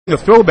a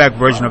throwback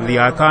version of the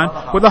icon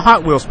with a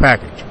Hot Wheels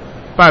package.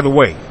 By the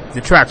way,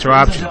 the tracks are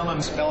optional.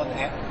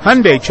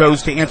 Hyundai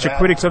chose to answer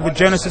critics of the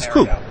Genesis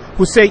Coupe,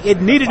 who say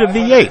it needed a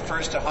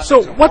V8.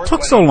 So what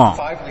took so long?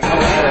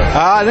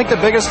 I think the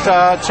biggest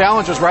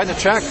challenge was writing a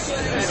check.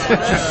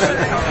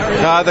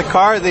 The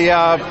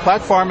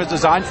platform is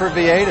designed for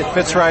V8. It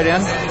fits right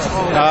in.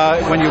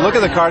 When you look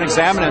at the car and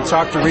examine it and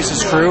talk to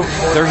Reese's crew,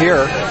 they're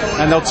here,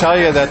 and they'll tell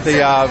you that the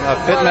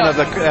fitment of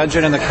the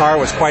engine in the car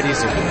was quite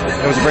easy.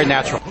 It was very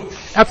natural.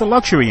 At the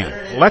luxury end,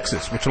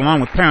 Lexus, which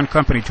along with parent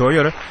company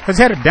Toyota has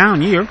had a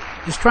down year,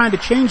 is trying to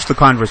change the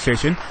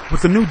conversation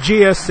with the new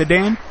GS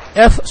sedan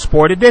F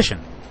Sport Edition.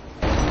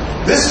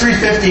 This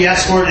 350 F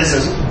Sport is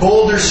a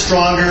bolder,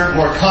 stronger,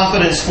 more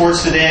confident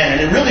sports sedan,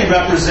 and it really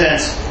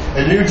represents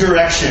a new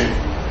direction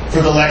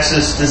for the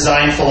Lexus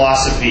design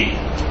philosophy.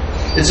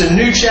 It's a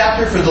new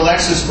chapter for the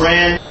Lexus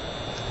brand.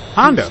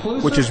 Honda,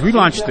 which has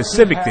relaunched the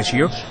Civic this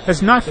year,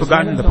 has not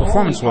forgotten the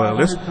performance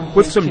loyalists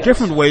with some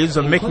different ways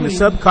of making the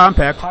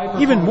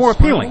subcompact even more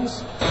appealing.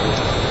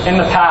 In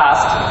the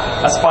past,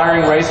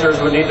 aspiring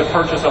racers would need to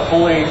purchase a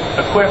fully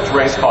equipped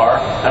race car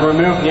and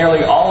remove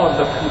nearly all of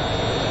the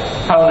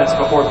components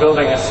before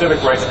building a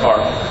Civic race car.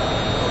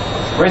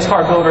 Race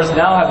car builders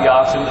now have the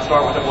option to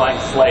start with a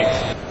blank slate.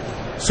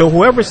 So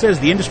whoever says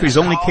the industry is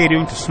only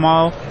catering to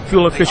small,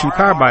 fuel-efficient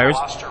car buyers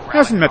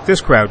hasn't met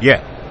this crowd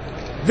yet.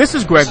 This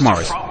is Greg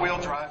Morris.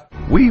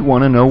 We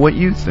want to know what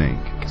you think,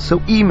 so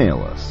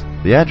email us.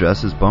 The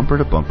address is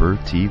bumper-to-bumper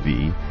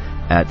TV@cs.com.